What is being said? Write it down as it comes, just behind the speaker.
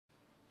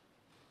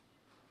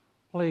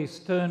Please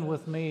turn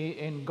with me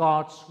in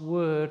God's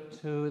Word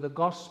to the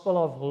Gospel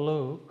of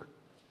Luke,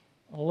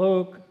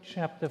 Luke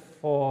chapter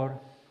 4.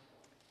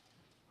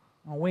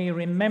 We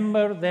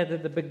remember that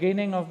at the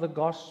beginning of the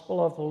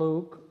Gospel of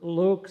Luke,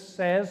 Luke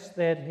says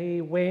that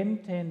he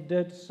went and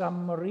did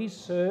some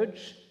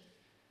research.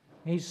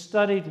 He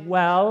studied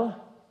well.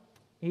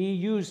 He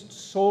used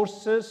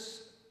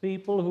sources,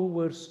 people who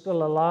were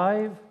still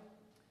alive.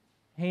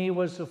 He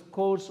was, of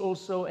course,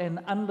 also an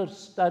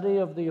understudy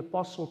of the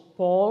Apostle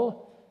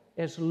Paul,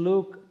 as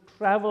Luke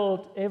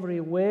traveled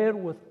everywhere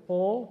with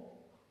Paul.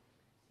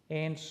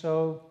 And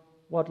so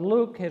what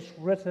Luke has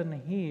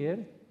written here,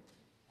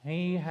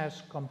 he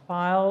has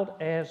compiled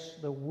as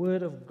the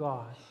Word of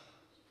God.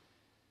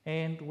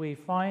 And we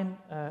find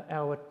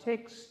our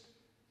text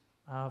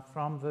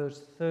from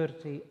verse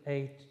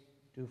 38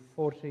 to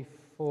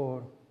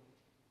 44.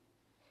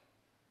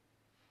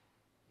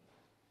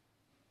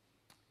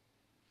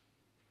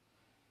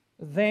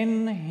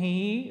 Then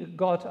he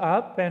got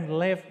up and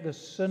left the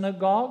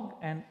synagogue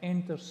and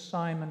entered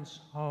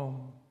Simon's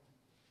home.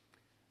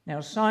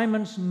 Now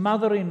Simon's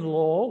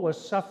mother-in-law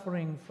was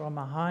suffering from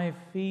a high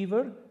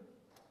fever,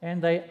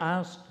 and they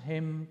asked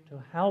him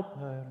to help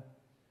her.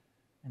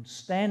 And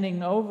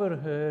standing over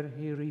her,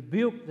 he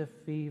rebuked the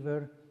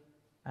fever,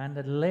 and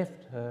it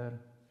left her,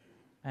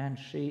 and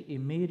she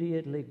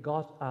immediately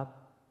got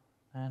up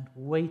and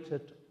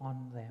waited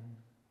on them.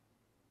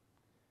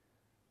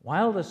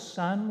 While the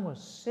sun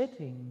was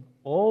setting,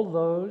 all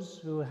those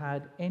who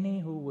had any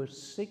who were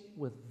sick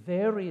with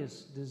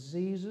various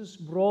diseases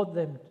brought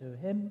them to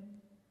him,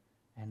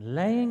 and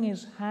laying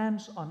his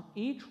hands on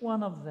each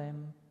one of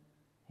them,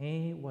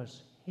 he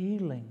was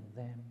healing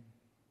them.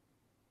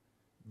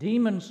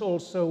 Demons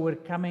also were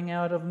coming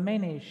out of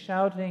many,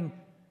 shouting,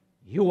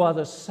 "You are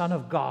the Son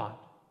of God."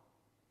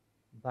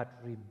 But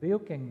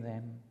rebuking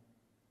them,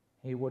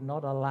 he would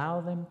not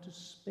allow them to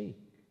speak,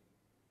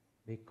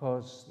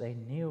 because they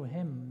knew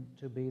him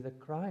to be the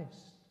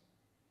Christ.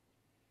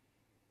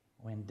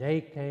 When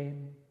day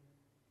came,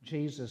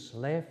 Jesus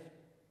left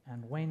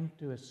and went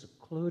to a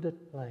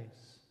secluded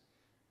place.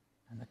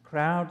 And the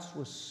crowds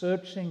were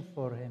searching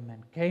for him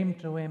and came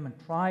to him and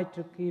tried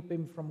to keep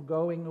him from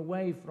going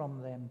away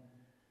from them.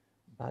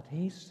 But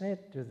he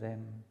said to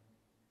them,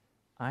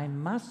 "I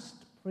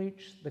must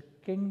preach the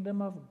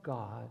kingdom of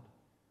God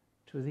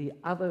to the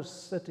other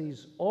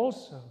cities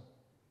also,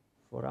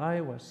 for I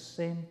was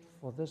sent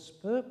for this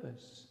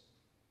purpose."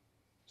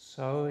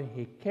 So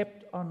he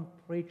kept on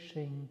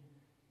preaching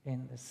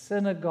in the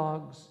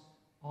synagogues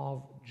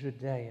of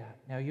Judea.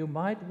 Now you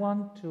might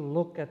want to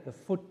look at the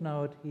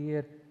footnote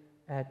here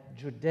at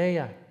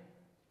Judea.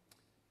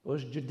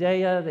 Because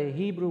Judea, the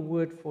Hebrew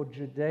word for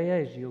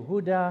Judea is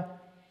Yehuda,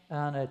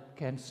 and it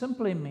can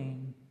simply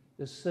mean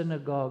the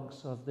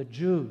synagogues of the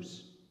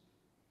Jews.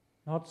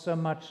 Not so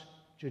much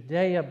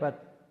Judea,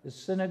 but the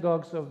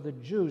synagogues of the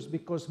Jews,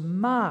 because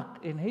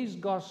Mark in his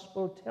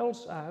gospel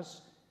tells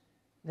us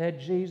that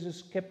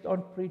Jesus kept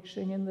on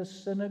preaching in the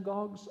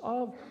synagogues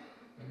of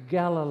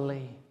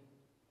Galilee.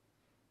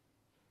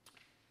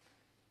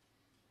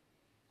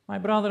 My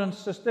brother and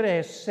sister,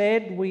 as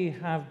said, we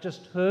have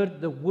just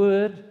heard the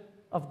Word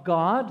of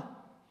God,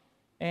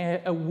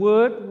 a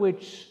word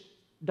which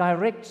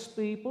directs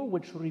people,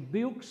 which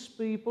rebukes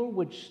people,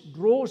 which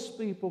draws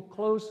people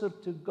closer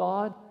to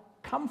God,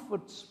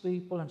 comforts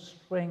people and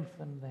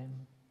strengthens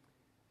them.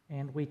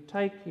 And we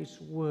take his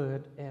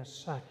word as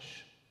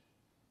such.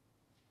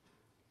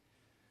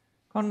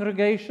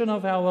 Congregation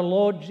of our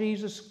Lord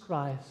Jesus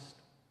Christ,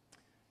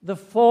 the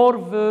 4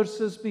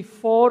 verses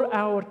before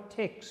our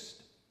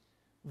text,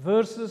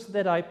 verses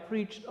that I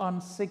preached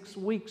on 6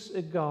 weeks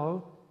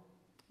ago,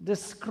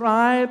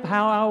 describe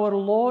how our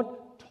Lord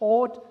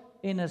taught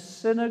in a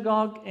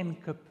synagogue in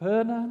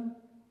Capernaum,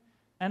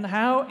 and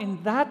how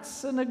in that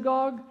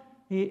synagogue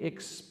he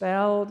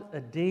expelled a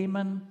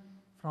demon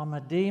from a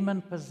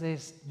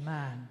demon-possessed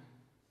man.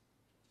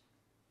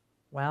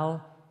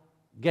 Well,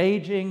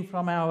 gauging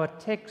from our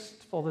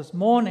text for this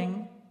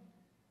morning,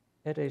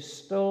 it is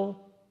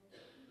still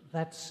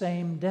that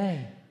same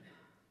day.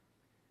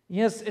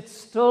 Yes, it's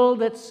still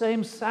that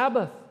same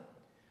Sabbath.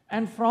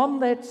 And from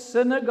that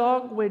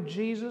synagogue where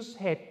Jesus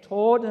had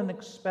taught and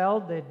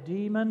expelled that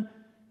demon,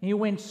 he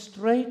went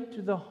straight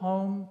to the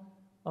home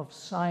of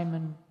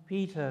Simon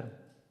Peter.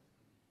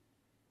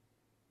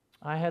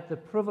 I had the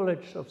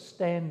privilege of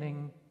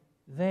standing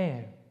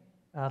there,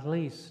 at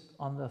least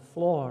on the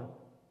floor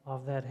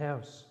of that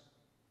house.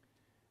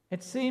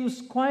 It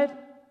seems quite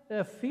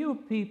a few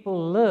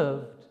people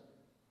lived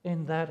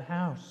in that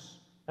house,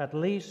 at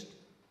least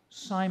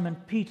Simon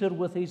Peter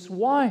with his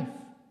wife.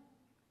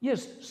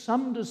 Yes,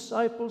 some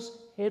disciples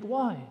had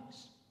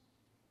wives.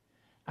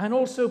 And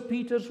also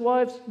Peter's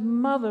wife's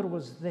mother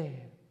was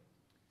there.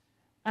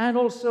 And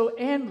also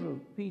Andrew,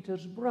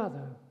 Peter's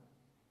brother.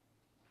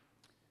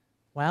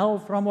 Well,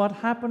 from what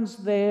happens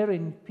there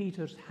in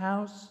Peter's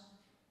house,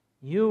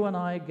 you and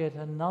I get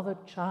another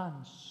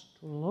chance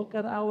to look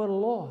at our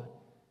Lord,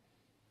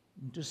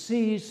 and to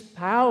see his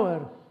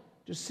power,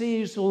 to see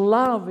his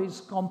love,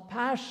 his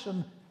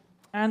compassion,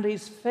 and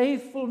his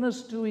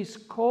faithfulness to his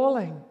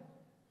calling,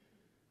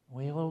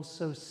 we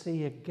also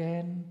see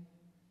again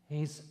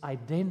his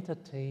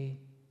identity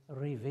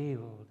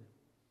revealed.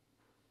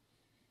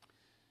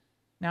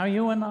 Now,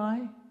 you and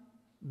I,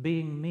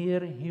 being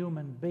mere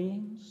human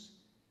beings,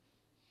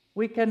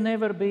 we can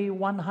never be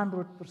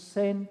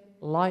 100%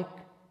 like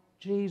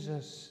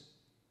Jesus.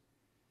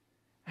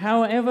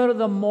 However,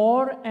 the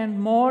more and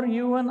more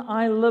you and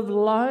I live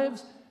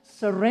lives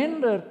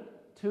surrendered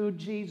to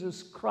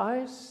Jesus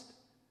Christ,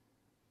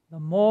 the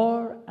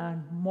more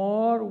and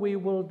more we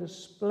will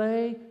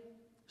display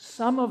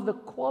some of the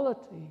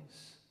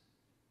qualities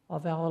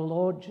of our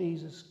Lord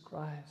Jesus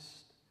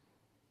Christ.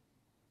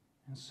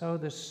 And so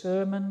the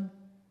sermon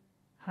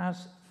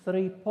has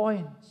 3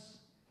 points: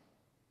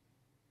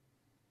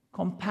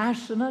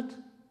 compassionate,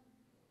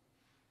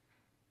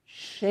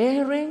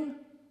 sharing,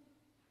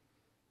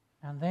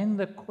 and then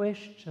the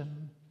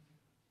question,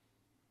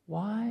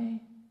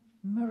 why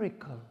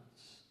miracles?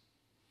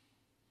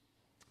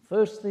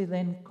 Firstly,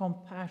 then,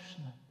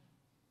 compassionate.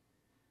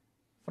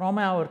 From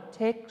our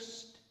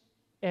text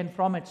and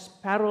from its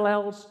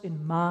parallels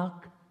in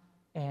Mark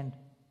and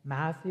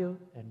Matthew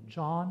and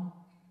John,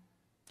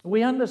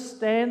 we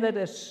understand that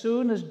as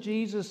soon as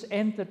Jesus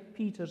entered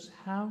Peter's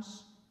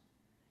house,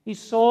 he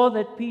saw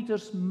that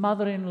Peter's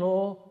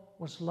mother-in-law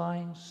was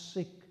lying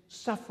sick,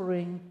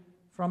 suffering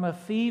from a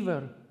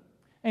fever.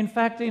 In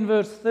fact, in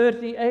verse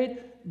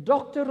 38,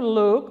 Dr.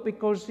 Luke,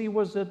 because he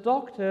was a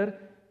doctor,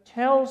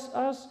 tells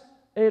us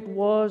it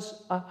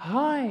was a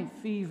high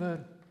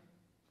fever.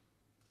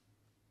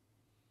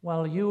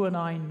 Well, you and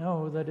I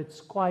know that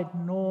it's quite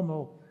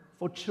normal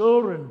for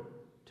children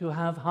to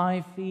have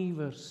high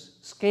fevers,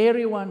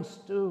 scary ones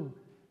too.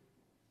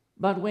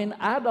 But when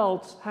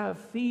adults have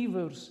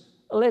fevers,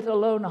 let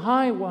alone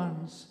high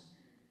ones,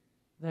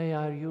 they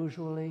are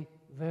usually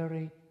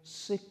very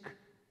sick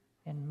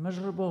and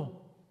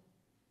miserable.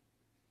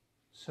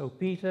 So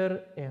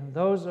Peter and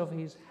those of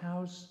his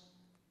house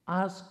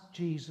asked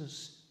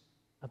Jesus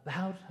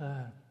about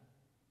her.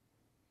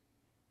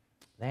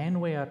 Then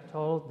we are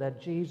told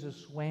that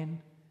Jesus went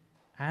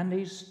and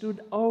he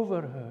stood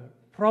over her,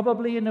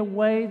 probably in a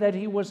way that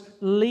he was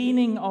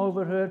leaning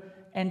over her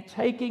and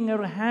taking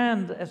her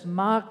hand, as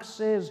Mark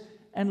says,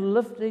 and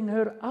lifting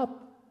her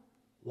up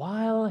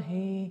while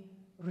he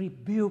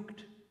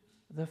rebuked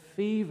the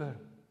fever.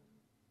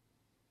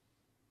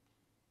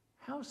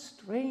 How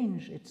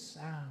strange it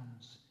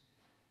sounds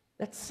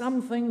that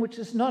something which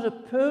is not a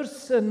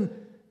person,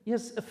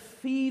 yes, a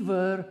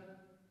fever,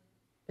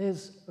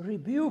 is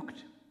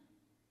rebuked.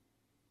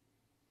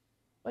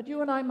 But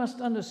you and I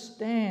must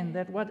understand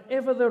that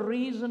whatever the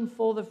reason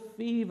for the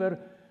fever,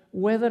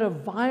 whether a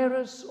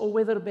virus or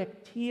whether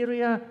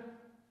bacteria,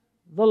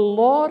 the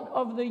Lord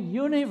of the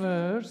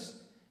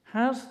universe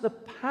has the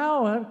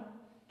power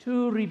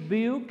to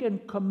rebuke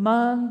and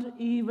command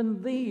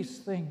even these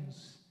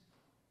things.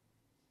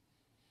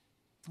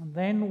 And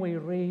then we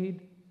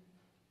read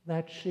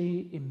that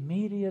she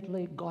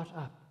immediately got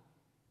up.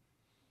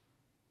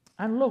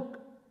 And look,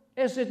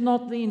 is it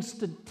not the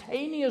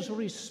instantaneous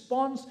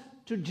response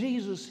to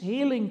Jesus'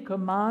 healing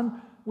command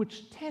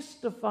which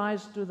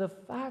testifies to the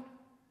fact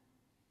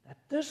that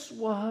this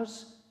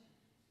was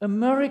a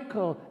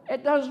miracle?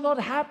 It does not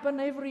happen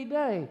every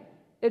day.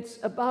 It's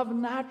above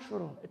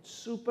natural. It's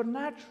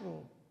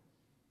supernatural.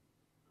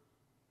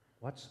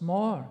 What's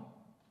more,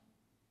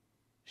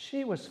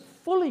 she was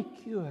fully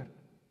cured.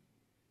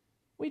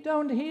 We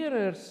don't hear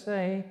her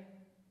say,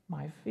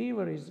 "My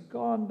fever is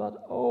gone,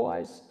 but oh,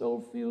 I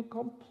still feel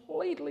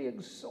completely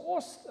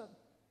exhausted."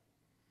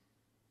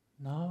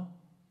 No,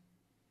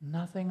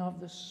 nothing of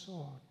the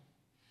sort.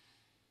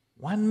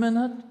 1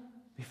 minute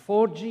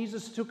before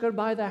Jesus took her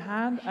by the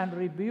hand and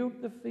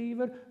rebuked the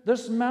fever,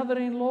 this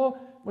mother-in-law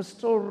was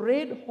still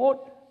red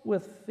hot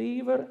with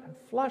fever and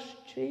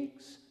flushed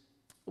cheeks,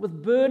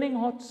 with burning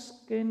hot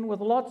skin, with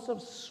lots of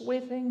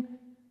sweating,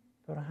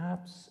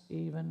 perhaps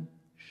even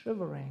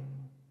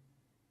shivering.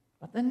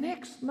 But the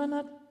next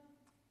minute,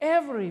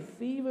 every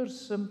fever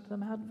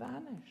symptom had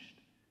vanished,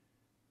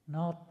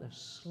 not the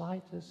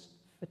slightest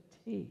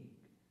fatigue.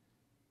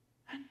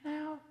 And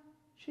now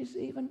she's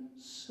even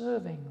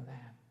serving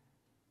them.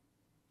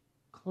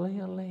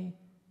 Clearly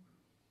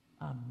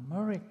a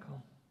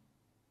miracle.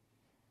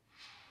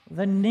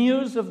 The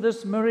news of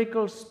this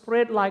miracle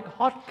spread like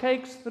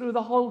hotcakes through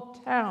the whole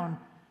town.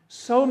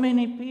 So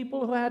many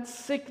people who had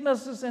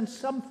sicknesses and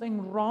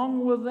something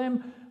wrong with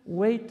them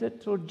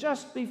waited till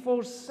just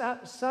before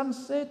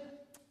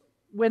sunset,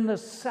 when the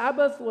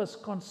Sabbath was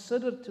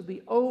considered to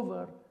be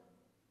over.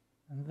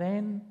 And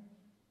then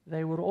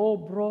they were all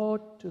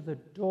brought to the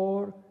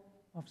door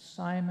of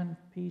Simon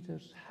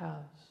Peter's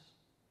house.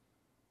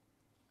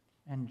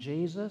 And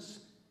Jesus,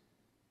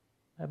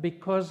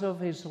 because of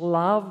his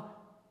love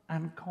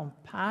and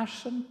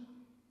compassion,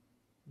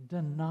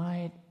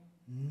 denied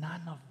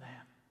none of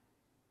them.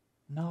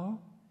 No,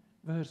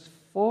 verse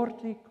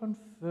 40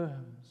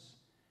 confirms,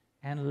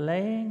 and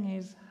laying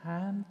his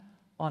hand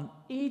on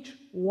each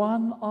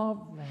one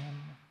of them,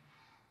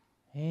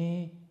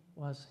 he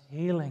was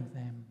healing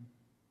them.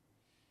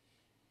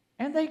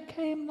 And they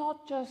came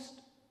not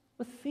just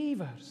with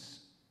fevers,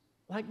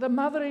 like the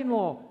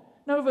mother-in-law.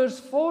 No, verse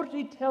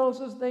 40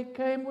 tells us they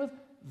came with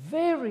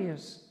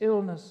various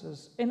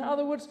illnesses. In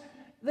other words,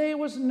 there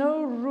was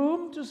no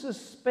room to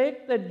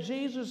suspect that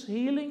Jesus'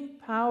 healing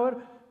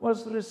power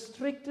was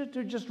restricted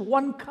to just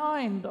one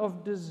kind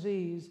of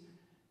disease.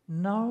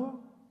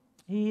 No,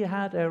 he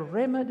had a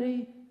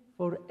remedy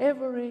for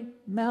every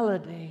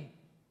malady.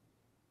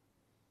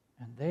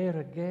 And there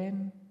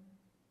again,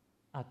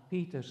 at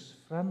Peter's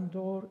front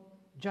door,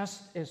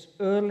 just as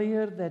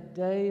earlier that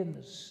day in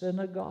the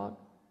synagogue,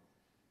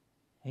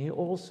 he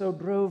also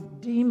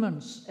drove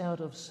demons out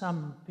of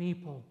some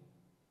people.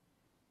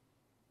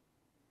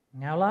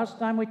 Now, last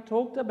time we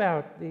talked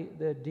about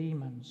the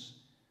demons.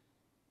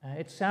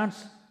 It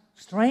sounds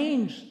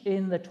strange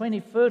in the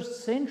 21st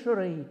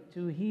century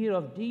to hear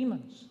of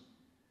demons.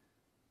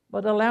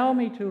 But allow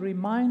me to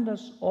remind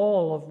us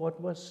all of what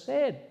was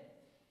said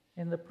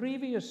in the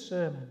previous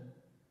sermon.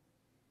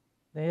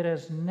 There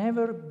has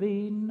never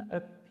been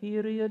a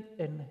period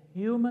in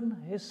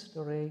human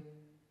history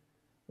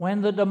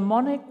when the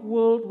demonic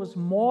world was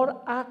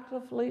more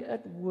actively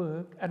at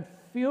work and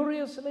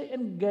furiously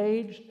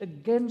engaged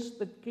against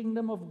the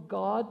kingdom of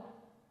God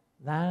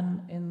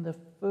than in the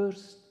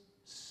first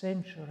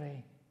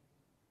century.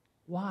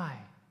 Why?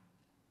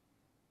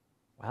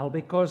 Well,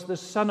 because the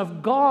Son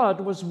of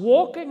God was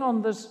walking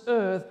on this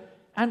earth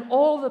and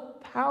all the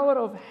power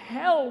of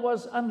hell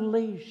was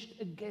unleashed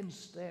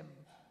against him.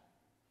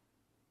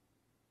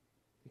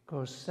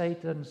 Because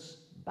Satan's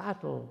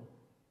battle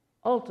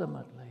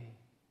ultimately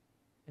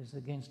is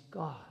against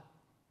God.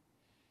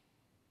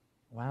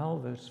 Well,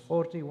 verse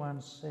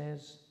 41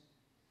 says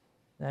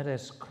that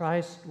as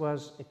Christ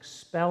was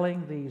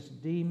expelling these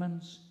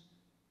demons,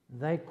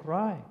 they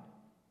cried,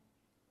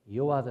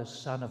 "You are the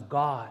Son of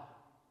God."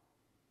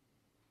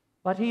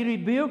 But he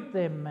rebuked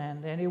them,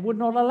 and he would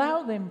not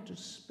allow them to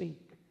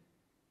speak.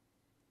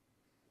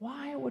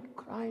 Why would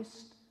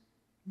Christ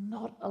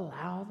not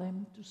allow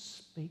them to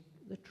speak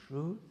the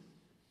truth?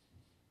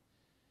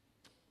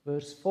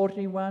 Verse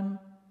 41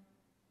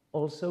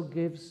 also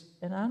gives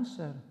an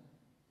answer.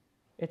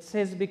 It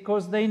says,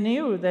 because they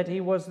knew that he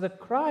was the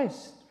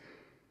Christ.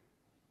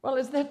 Well,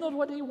 is that not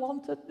what he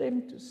wanted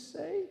them to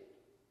say?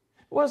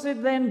 Was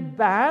it then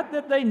bad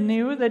that they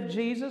knew that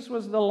Jesus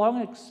was the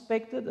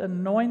long-expected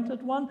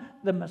anointed one,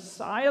 the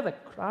Messiah, the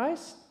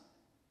Christ?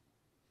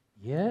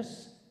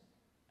 Yes,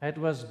 it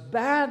was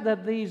bad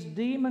that these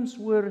demons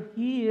were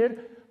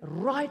here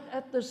right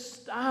at the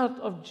start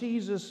of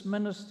Jesus'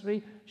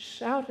 ministry,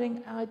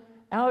 shouting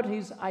out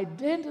his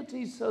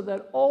identity so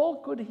that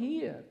all could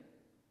hear.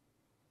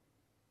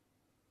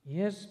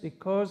 Yes,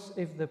 because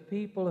if the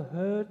people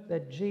heard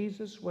that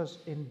Jesus was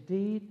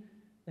indeed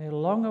their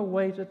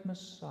long-awaited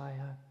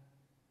Messiah,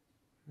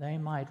 they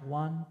might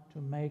want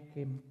to make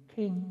him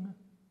king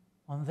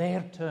on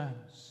their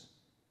terms.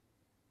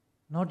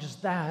 Not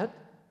just that,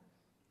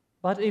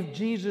 but if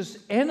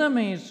Jesus'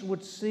 enemies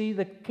would see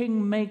the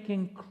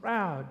king-making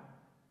crowd,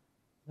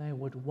 they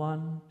would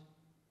want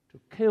to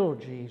kill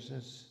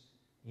Jesus.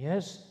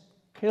 Yes,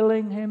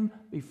 killing him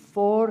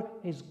before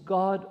his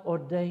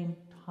God-ordained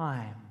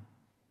time.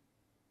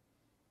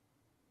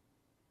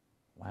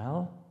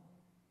 Well,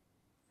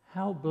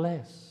 how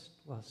blessed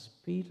was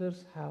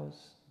Peter's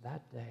house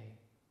that day.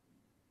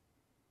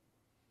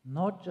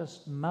 Not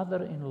just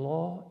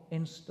mother-in-law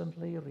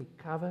instantly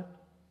recovered,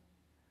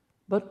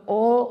 but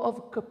all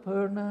of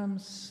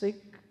Capernaum's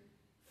sick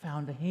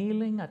found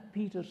healing at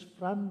Peter's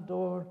front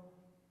door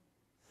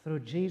through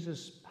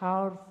Jesus'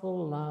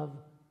 powerful love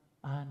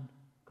and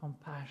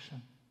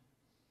compassion.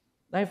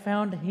 They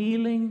found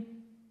healing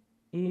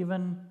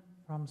even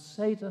from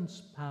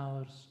Satan's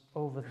powers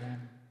over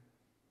them.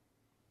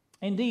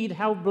 Indeed,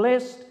 how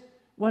blessed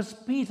was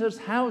Peter's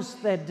house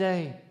that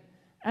day,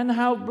 and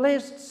how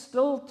blessed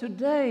still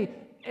today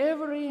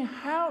every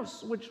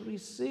house which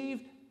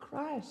received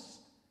Christ.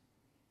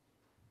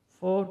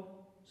 For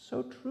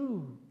so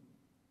true,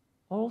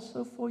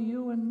 also for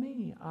you and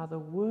me, are the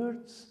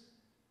words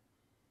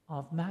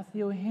of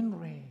Matthew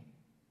Henry.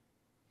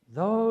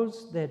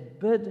 Those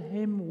that bid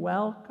him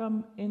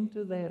welcome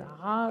into their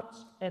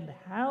hearts and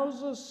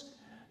houses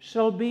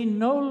shall be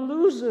no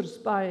losers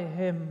by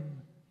him.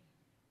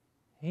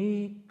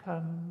 He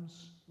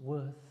comes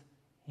with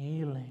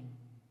healing.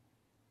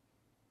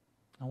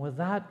 And with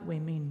that we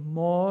mean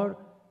more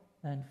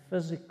than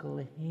physical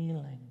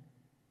healing.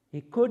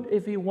 He could,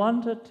 if he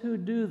wanted to,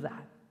 do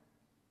that.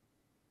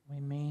 We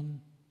mean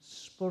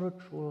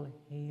spiritual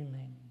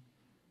healing,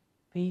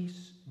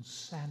 peace and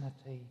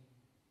sanity.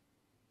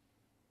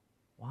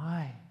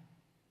 Why?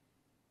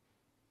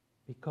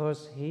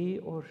 Because he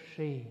or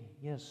she,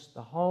 yes,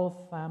 the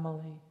whole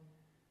family,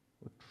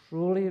 who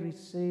truly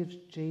receives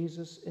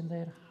Jesus in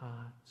their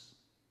hearts,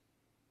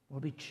 will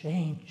be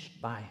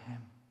changed by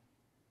him.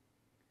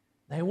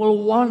 They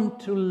will want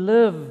to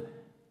live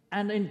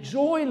and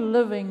enjoy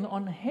living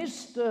on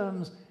his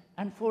terms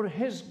and for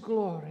his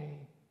glory.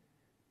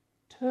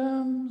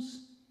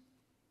 Terms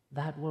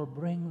that will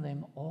bring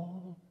them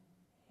all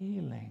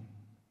healing.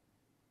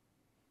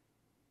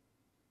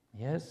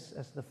 Yes,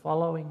 as the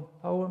following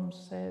poem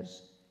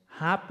says,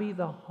 happy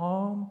the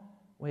home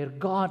where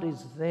God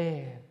is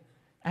there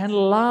and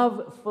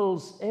love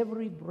fills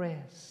every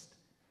breast,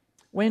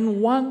 when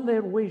one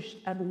their wish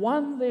and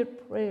one their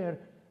prayer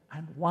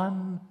and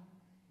one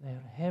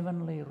their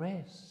heavenly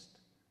rest.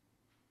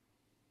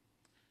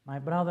 My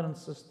brother and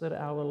sister,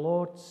 our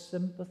Lord's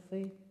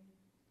sympathy,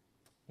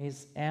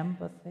 His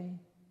empathy,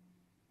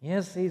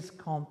 yes, His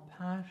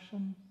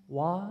compassion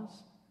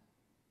was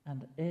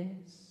and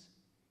is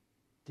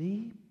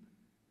deep,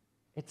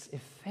 it's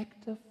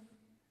effective,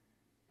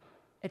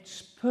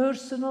 it's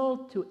personal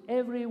to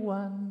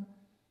everyone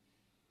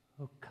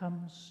who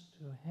comes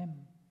to Him.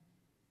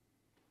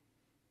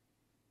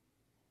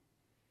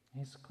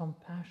 His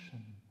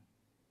compassion.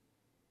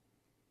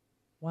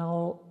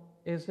 Well,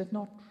 is it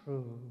not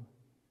true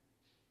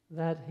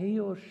that he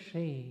or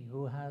she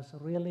who has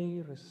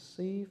really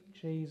received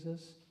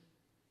Jesus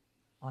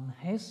on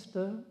His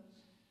terms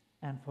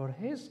and for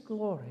His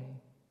glory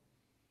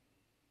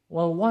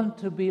will want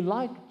to be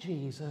like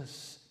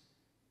Jesus?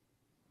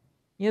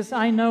 Yes,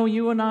 I know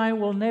you and I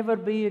will never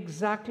be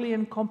exactly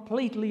and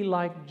completely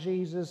like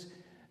Jesus,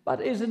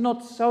 but is it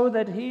not so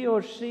that he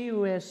or she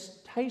who has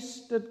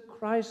tasted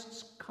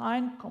Christ's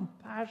kind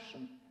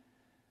compassion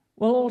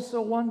will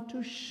also want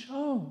to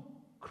show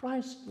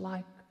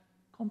Christ-like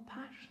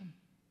compassion?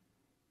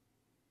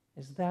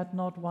 Is that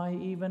not why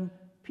even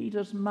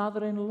Peter's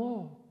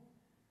mother-in-law,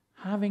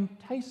 having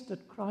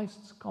tasted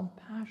Christ's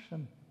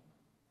compassion,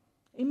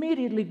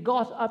 immediately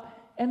got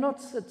up and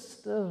not sit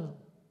still?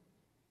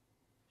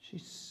 She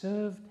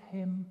served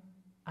him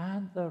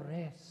and the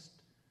rest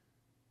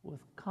with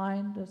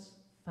kindness,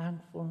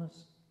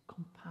 thankfulness,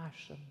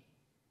 compassion.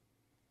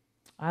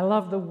 I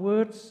love the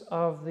words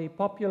of the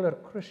popular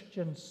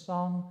Christian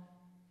song,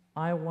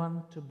 I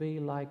Want to Be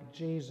Like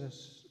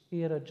Jesus.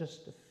 Here are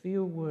just a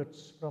few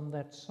words from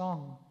that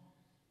song.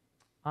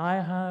 I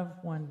have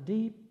one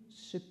deep,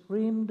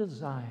 supreme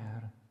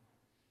desire,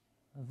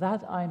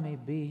 that I may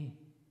be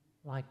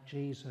like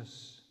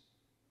Jesus.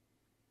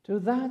 To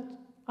that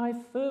I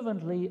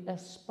fervently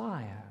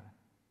aspire,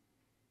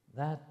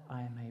 that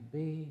I may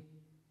be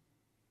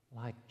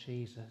like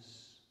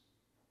Jesus.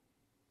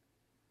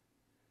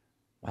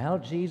 Well,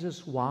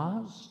 Jesus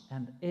was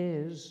and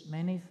is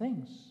many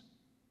things.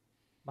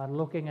 But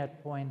looking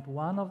at point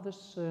 1 of the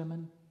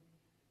sermon,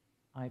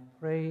 I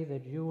pray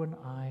that you and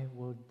I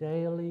will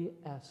daily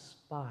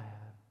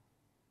aspire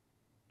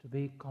to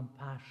be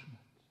compassionate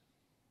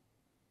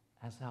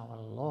as our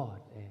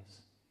Lord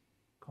is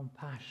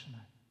compassionate.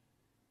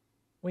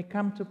 We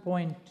come to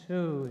point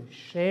 2,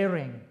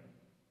 sharing.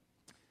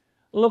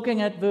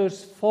 Looking at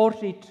verse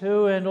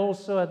 42 and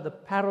also at the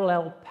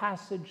parallel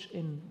passage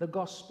in the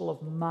Gospel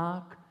of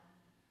Mark,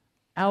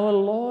 our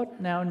Lord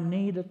now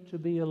needed to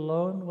be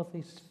alone with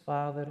His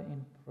Father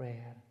in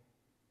prayer.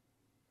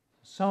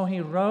 So He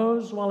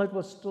rose while it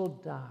was still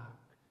dark,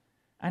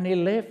 and He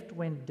left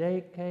when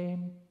day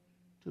came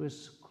to a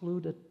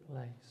secluded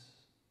place.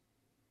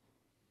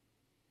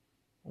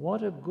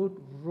 What a good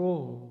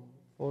rule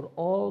for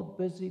all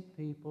busy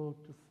people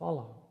to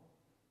follow.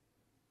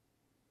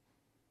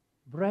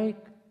 Break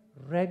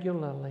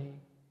regularly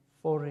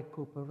for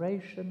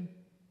recuperation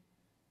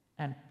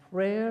and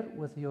prayer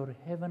with your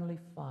Heavenly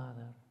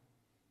Father.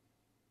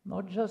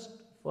 Not just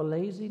for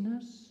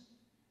laziness,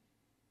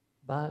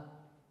 but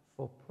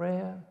for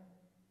prayer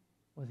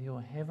with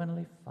your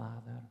Heavenly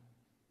Father.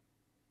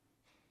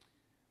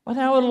 But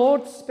our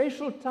Lord's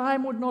special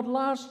time would not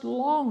last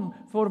long,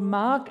 for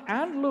Mark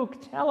and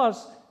Luke tell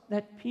us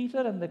that Peter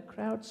and the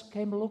crowds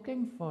came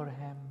looking for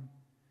Him.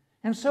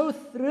 And so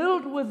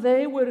thrilled were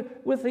they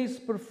with His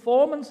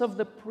performance of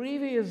the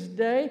previous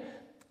day,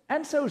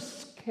 and so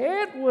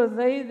scared were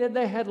they that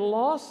they had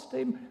lost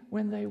Him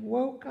when they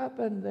woke up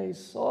and they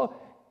saw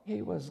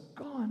He was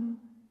gone,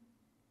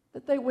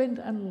 that they went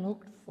and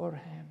looked for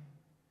Him.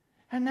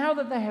 And now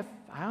that they have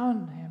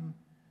found Him,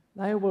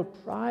 they will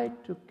try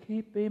to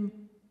keep Him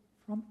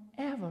from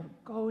ever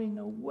going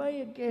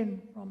away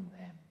again from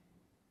them.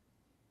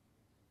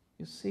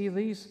 You see,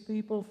 these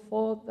people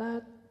thought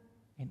that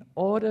in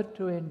order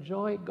to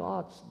enjoy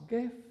God's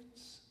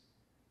gifts,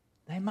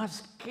 they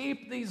must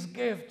keep these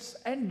gifts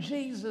and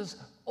Jesus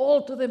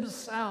all to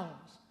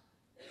themselves.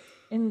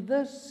 In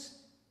this,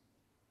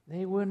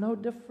 they were no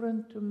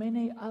different to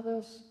many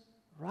others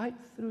right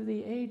through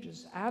the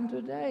ages and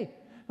today,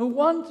 who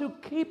want to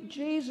keep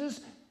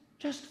Jesus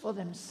just for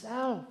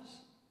themselves.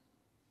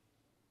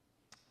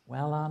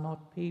 Well, are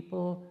not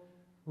people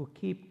who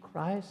keep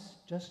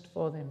Christ just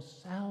for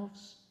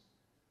themselves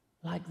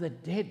like the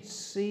Dead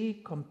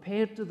Sea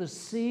compared to the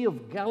Sea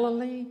of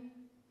Galilee?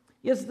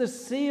 Yes, the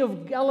Sea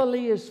of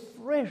Galilee is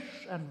fresh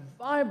and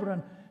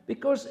vibrant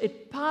because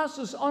it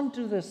passes on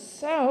to the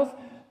south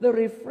the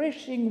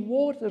refreshing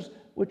waters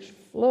which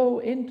flow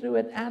into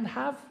it and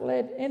have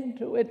flowed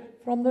into it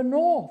from the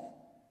north.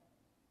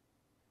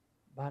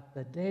 But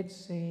the Dead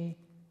Sea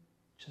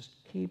just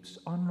keeps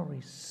on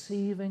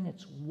receiving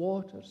its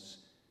waters,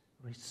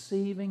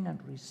 receiving and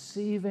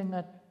receiving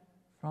it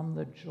from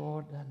the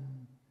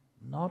Jordan,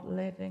 not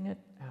letting it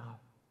out.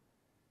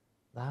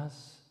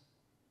 Thus,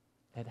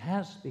 it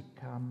has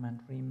become and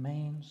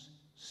remains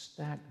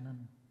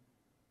stagnant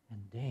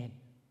and dead.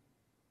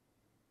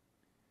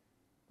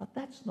 But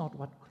that's not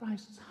what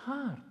Christ's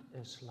heart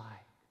is like.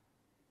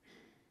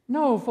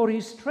 No, for he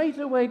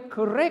straightway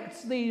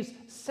corrects these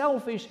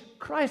selfish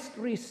Christ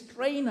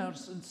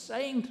restrainers and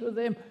saying to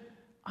them,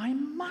 I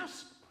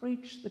must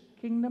preach the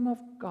kingdom of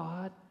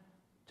God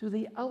to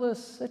the other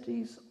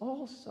cities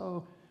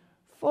also,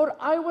 for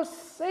I was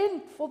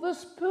sent for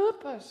this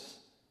purpose.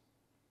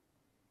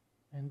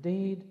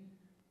 Indeed,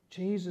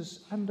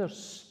 Jesus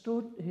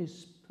understood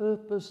his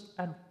purpose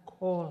and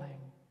calling.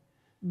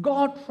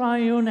 God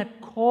Triune had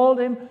called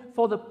him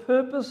for the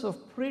purpose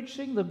of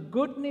preaching the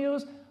good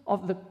news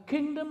of the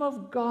kingdom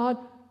of God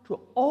to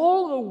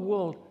all the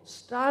world,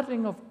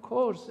 starting, of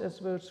course, as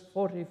verse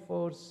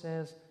 44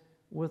 says,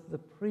 with the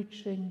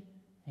preaching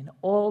in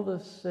all the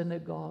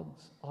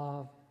synagogues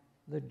of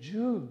the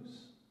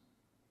Jews.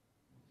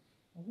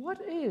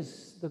 What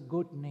is the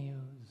good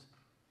news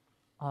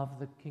of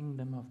the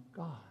kingdom of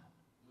God?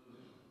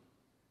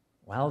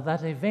 Well,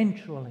 that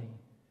eventually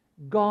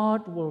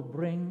God will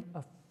bring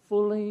a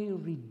fully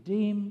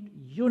redeemed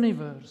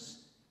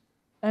universe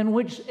in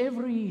which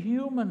every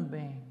human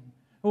being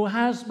who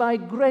has by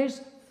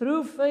grace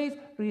through faith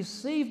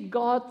received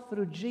God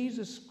through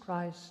Jesus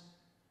Christ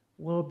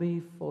will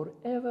be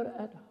forever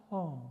at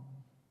home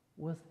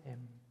with him.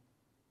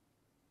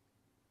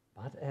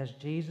 But as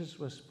Jesus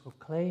was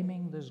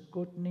proclaiming this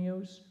good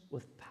news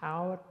with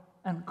power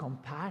and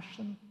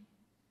compassion,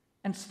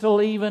 and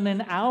still even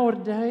in our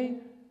day,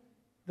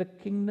 the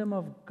kingdom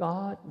of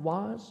God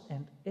was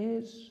and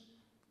is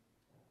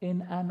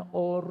in an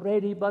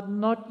already but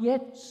not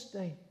yet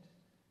state.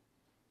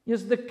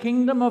 Yes, the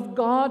kingdom of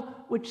God,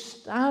 which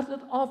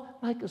started off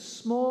like a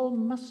small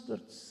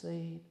mustard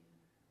seed,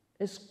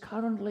 is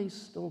currently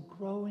still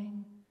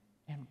growing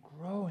and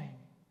growing.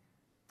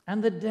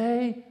 And the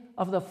day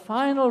of the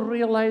final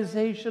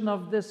realization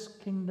of this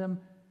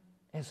kingdom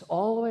is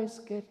always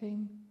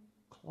getting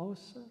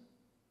closer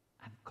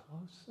and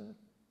closer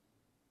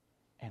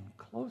and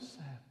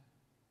closer.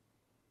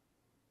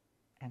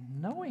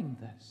 And knowing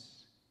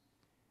this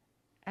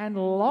and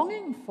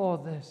longing for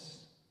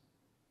this,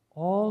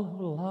 all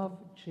who love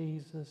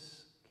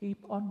Jesus keep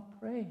on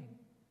praying.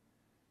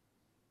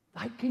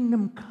 Thy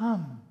kingdom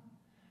come,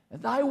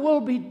 and thy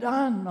will be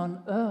done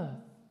on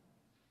earth,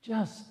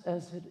 just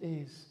as it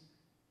is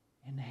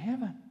in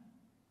heaven.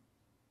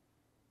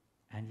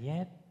 And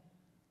yet,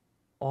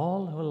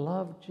 all who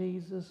love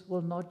Jesus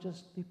will not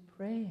just be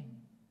praying.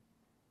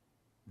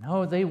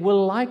 No, they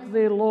will, like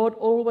their Lord,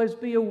 always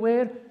be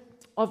aware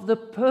of the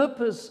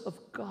purpose of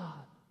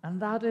God,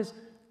 and that is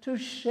to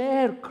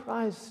share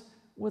Christ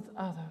with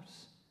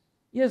others.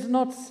 Yes,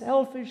 not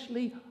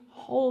selfishly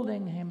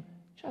holding him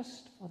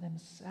just for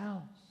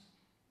themselves.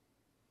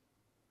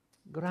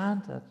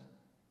 Granted,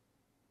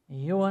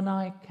 you and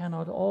I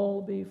cannot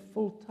all be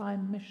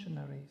full-time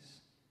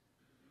missionaries.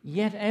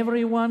 Yet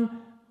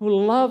everyone who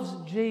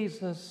loves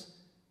Jesus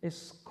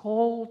is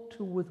called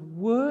to, with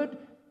word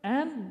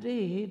and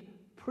deed,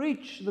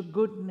 preach the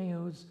good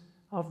news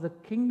of the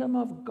kingdom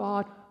of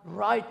God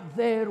right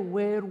there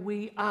where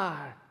we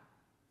are.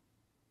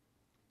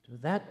 To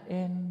that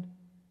end,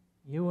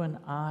 you and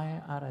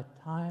I are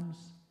at times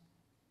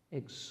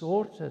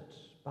exhorted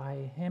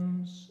by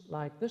hymns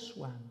like this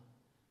one,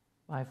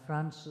 by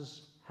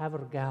Francis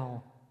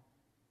Havergal.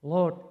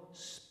 Lord,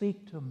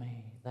 speak to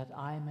me that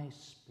I may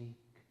speak.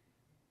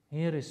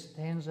 Here is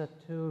stanza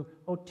 2.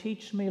 Oh,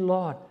 teach me,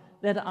 Lord,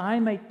 that I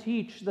may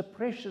teach the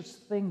precious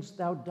things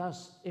thou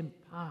dost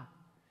impart,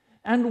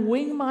 and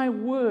wing my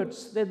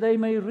words that they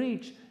may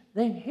reach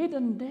the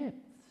hidden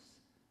depths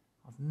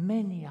of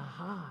many a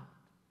heart.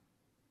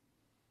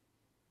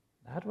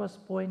 That was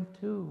point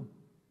 2,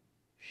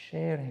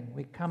 sharing.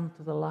 We come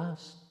to the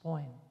last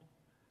point.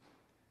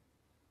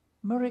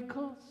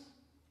 Miracles.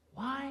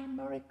 Why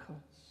miracles?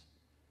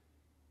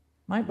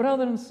 My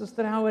brother and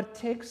sister, our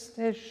text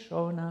has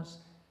shown us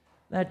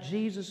that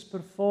Jesus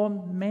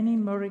performed many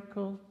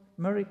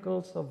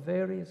miracles of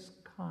various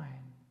kinds.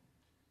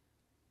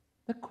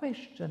 The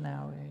question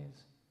now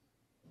is,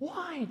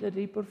 why did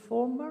he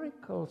perform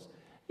miracles?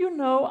 You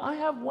know, I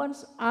have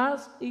once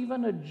asked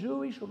even a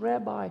Jewish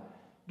rabbi,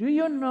 do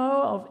you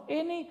know of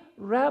any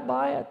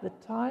rabbi at the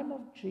time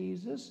of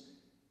Jesus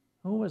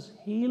who was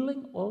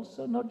healing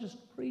also, not just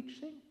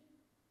preaching?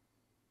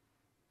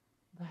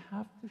 They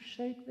have to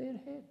shake their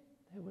head.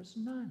 There was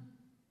none.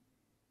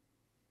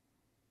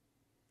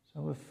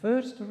 So the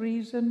first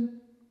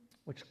reason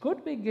which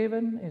could be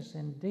given is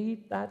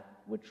indeed that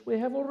which we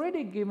have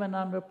already given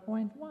under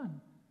point 1,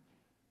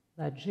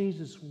 that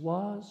Jesus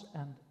was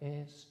and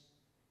is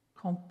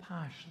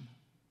compassionate.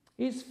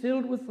 He is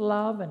filled with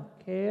love and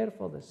care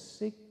for the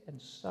sick and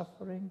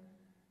suffering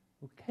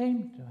who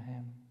came to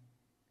him.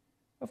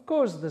 Of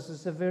course, this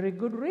is a very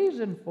good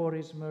reason for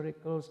his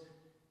miracles,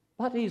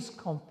 but his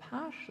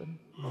compassion,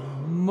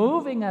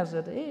 moving as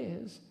it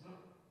is,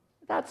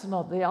 that's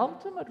not the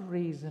ultimate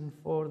reason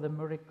for the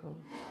miracle.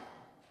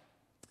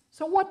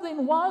 So what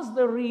then was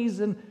the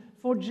reason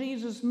for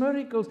Jesus'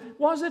 miracles?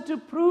 Was it to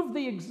prove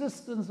the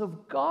existence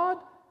of God?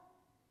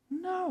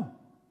 No.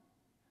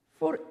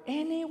 For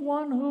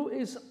anyone who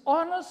is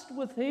honest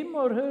with him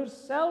or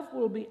herself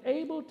will be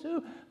able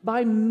to,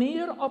 by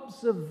mere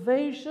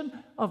observation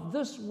of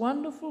this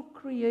wonderful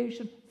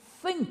creation,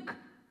 think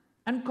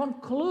and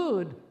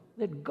conclude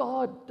that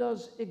God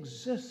does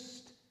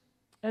exist.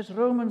 As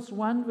Romans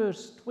 1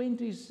 verse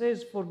 20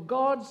 says, for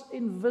God's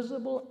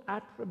invisible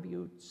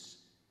attributes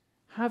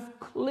have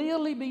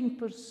clearly been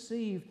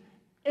perceived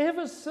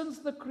ever since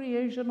the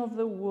creation of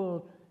the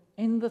world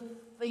in the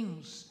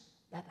things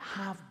that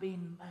have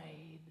been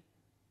made.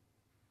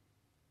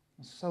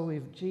 So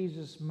if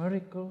Jesus'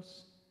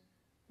 miracles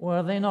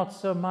were they not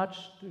so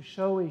much to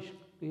show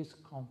his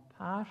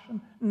compassion,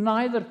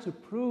 neither to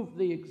prove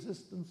the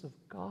existence of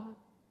God,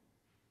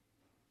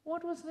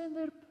 what was then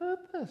their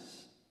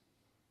purpose?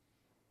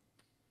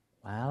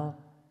 Well,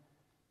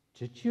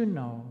 did you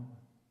know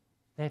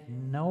that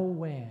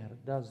nowhere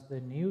does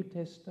the New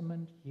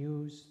Testament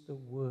use the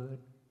word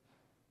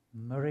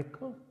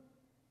miracle?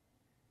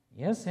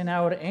 Yes, in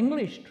our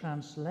English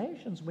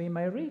translations we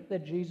may read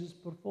that Jesus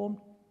performed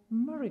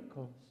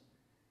miracles,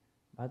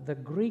 but the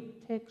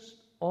Greek text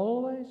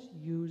always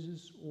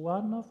uses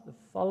one of the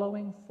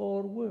following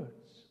four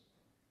words: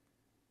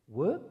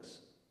 works,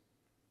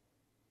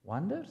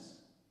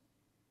 wonders,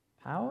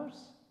 powers,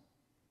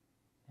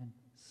 and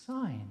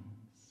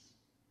signs,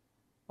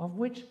 of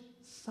which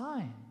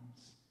signs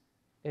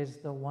is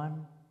the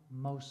one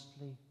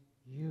mostly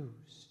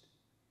used.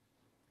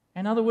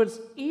 In other words,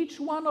 each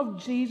one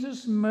of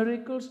Jesus'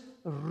 miracles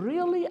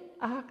really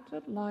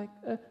acted like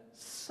a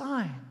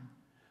sign,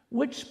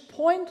 which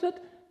pointed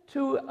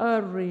to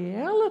a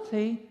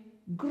reality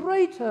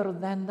greater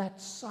than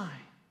that sign.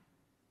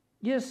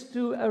 Yes,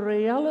 to a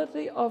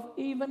reality of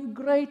even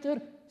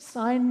greater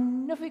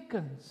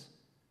significance.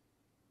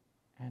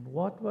 And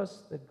what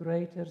was the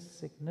greater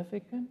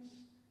significance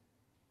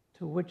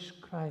to which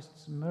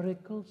Christ's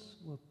miracles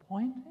were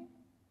pointing?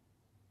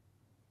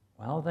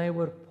 Well, they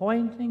were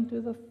pointing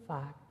to the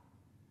fact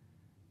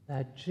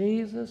that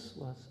Jesus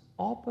was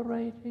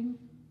operating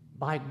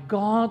by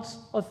God's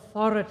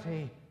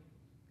authority.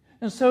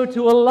 And so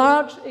to a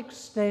large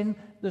extent,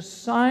 the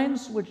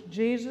signs which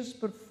Jesus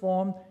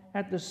performed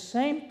had the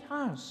same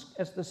task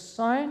as the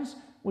signs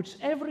which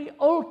every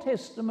Old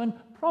Testament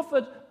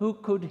prophet who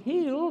could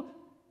heal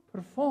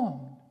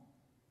performed.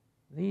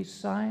 These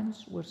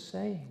signs were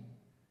saying,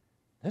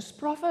 this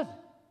prophet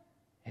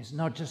is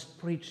not just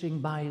preaching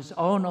by his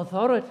own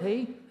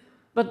authority,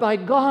 but by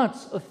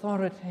God's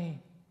authority.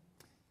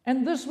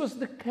 And this was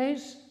the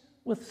case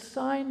with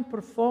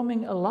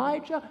sign-performing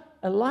Elijah,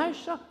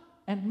 Elisha,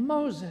 and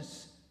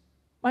Moses.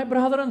 My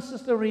brother and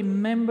sister,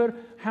 remember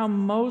how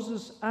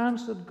Moses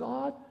answered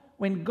God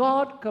when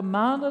God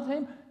commanded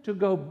him to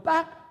go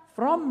back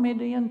from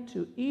Midian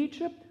to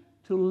Egypt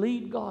to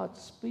lead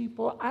God's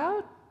people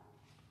out?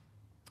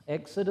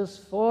 Exodus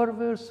 4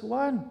 verse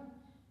 1.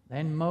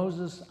 Then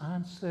Moses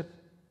answered,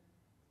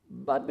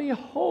 but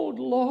behold,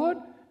 Lord,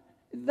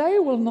 they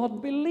will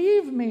not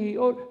believe me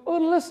or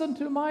listen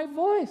to my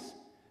voice,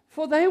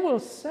 for they will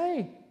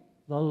say,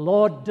 the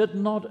Lord did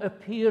not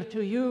appear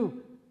to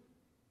you.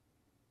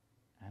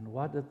 And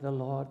what did the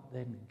Lord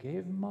then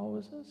give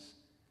Moses?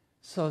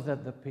 So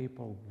that the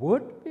people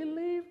would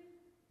believe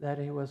that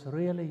he was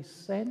really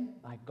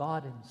sent by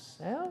God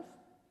himself?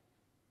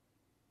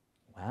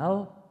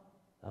 Well,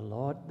 the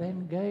Lord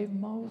then gave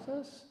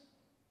Moses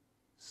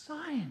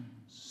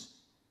signs.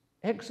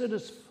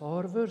 Exodus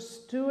 4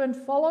 verse 2 and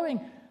following.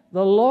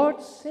 The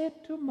Lord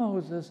said to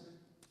Moses,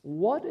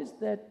 what is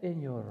that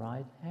in your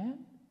right hand?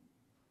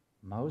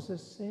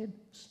 Moses said,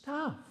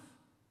 staff.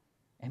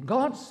 And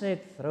God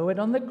said, throw it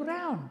on the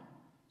ground.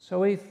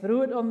 So he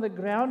threw it on the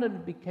ground and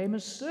it became a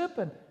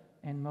serpent,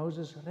 and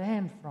Moses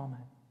ran from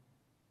it.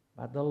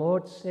 But the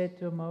Lord said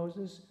to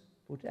Moses,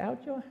 put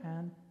out your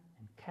hand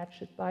and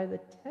catch it by the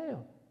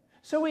tail.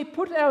 So he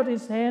put out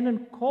his hand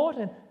and caught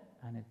it,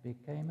 and it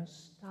became a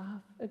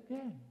staff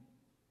again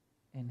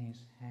in his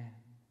hand.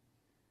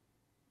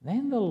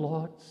 Then the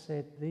Lord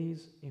said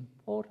these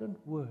important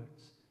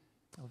words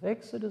of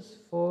Exodus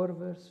 4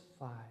 verse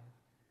 5.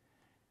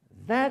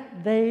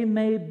 That they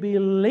may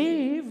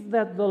believe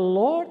that the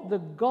Lord, the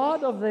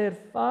God of their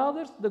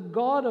fathers, the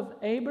God of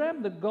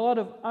Abraham, the God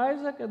of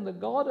Isaac, and the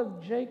God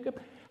of Jacob,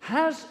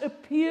 has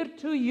appeared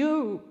to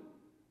you.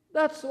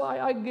 That's why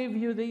I give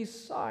you these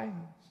signs.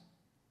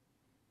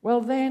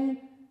 Well then,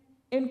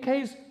 in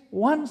case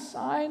one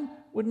sign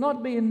would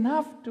not be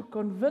enough to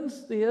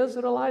convince the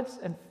Israelites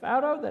and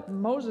Pharaoh that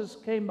Moses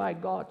came by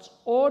God's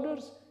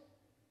orders,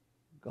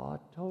 God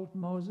told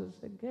Moses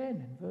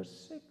again in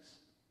verse 6,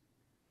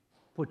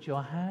 put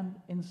your hand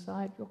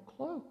inside your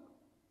cloak.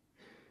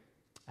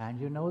 And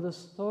you know the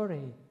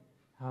story,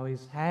 how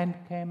his hand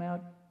came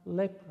out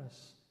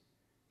leprous.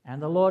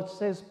 And the Lord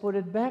says, put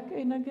it back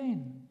in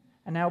again,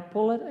 and now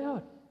pull it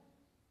out.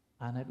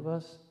 And it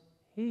was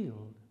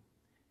healed.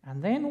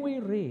 And then we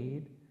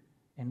read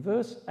in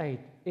verse 8,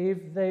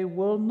 if they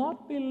will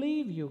not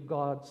believe you,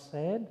 God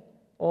said,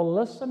 or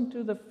listen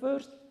to the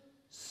first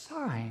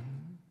sign,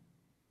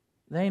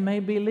 they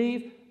may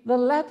believe the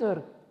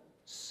latter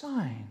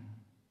sign.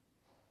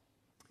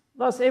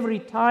 Thus, every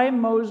time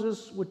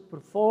Moses would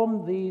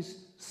perform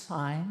these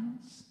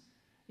signs,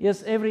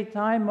 yes, every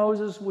time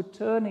Moses would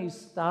turn his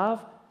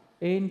staff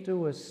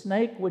into a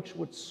snake which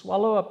would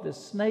swallow up the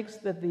snakes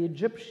that the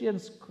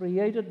Egyptians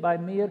created by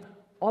mere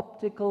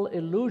optical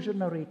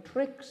illusionary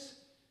tricks,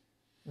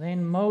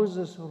 then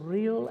Moses'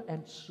 real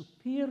and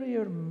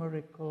superior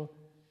miracle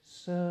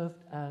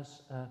served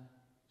as a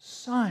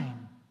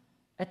sign,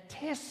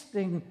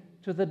 attesting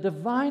to the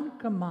divine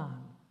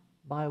command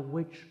by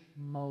which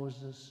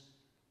Moses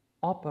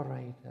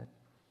operated.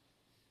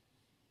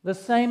 The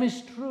same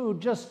is true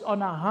just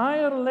on a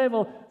higher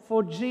level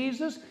for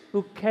Jesus,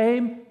 who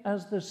came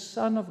as the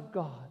Son of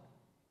God.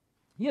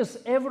 Yes,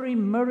 every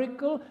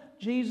miracle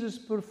Jesus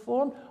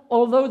performed,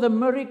 although the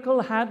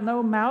miracle had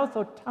no mouth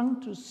or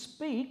tongue to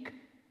speak,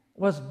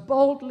 was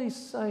boldly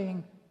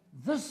saying,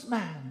 this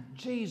man,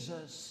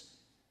 Jesus,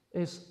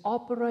 is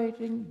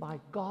operating by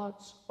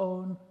God's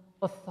own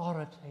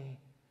authority.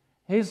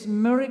 His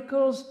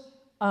miracles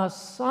are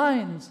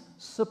signs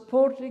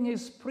supporting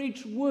his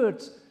preached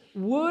words,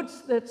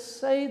 words that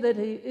say that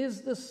he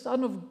is the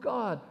Son of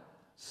God.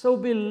 So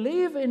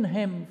believe in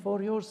him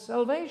for your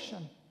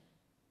salvation.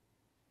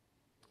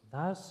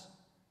 Thus,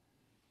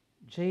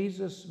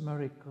 Jesus'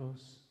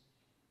 miracles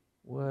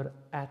were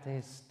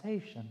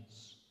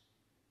attestations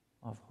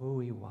of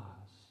who he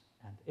was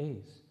and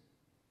is.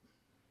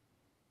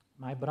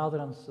 My brother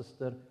and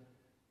sister,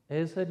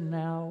 is it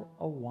now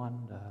a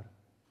wonder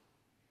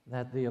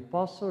that the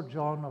Apostle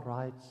John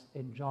writes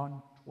in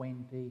John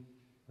 20,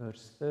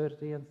 verse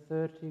 30 and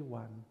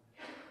 31,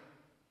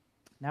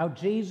 now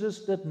Jesus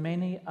did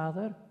many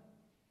other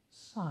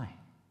signs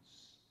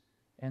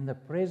in the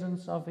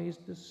presence of his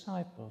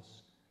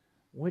disciples,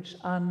 which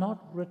are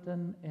not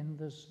written in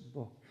this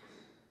book,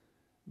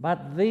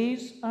 but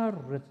these are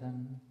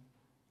written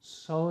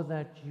so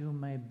that you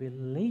may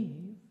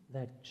believe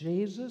that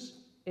Jesus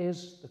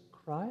is the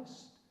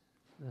Christ,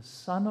 the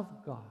Son of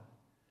God,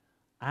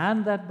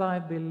 and that by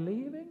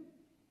believing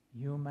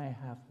you may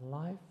have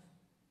life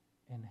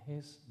in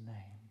his name.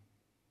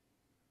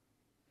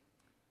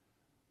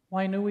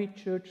 Wainuiomata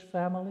Church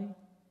family,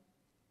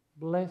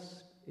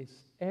 blessed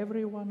is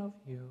every one of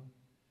you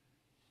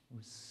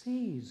who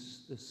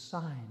sees the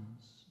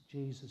signs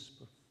Jesus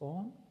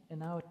performed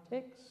in our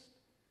text.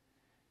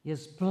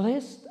 Yes,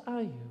 blessed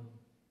are you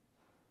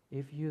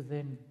if you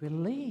then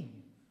believe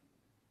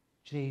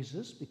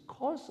Jesus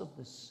because of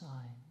the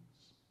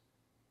signs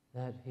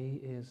that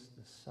he is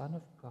the Son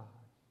of God.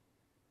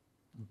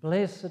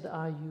 Blessed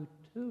are you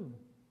too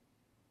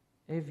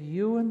if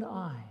you and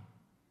I,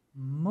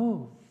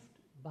 moved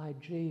by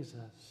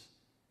Jesus,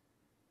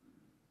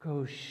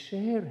 go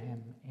share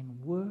him in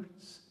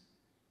words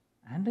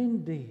and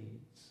in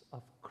deeds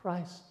of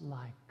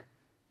Christ-like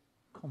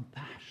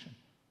compassion.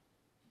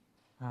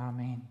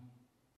 Amen.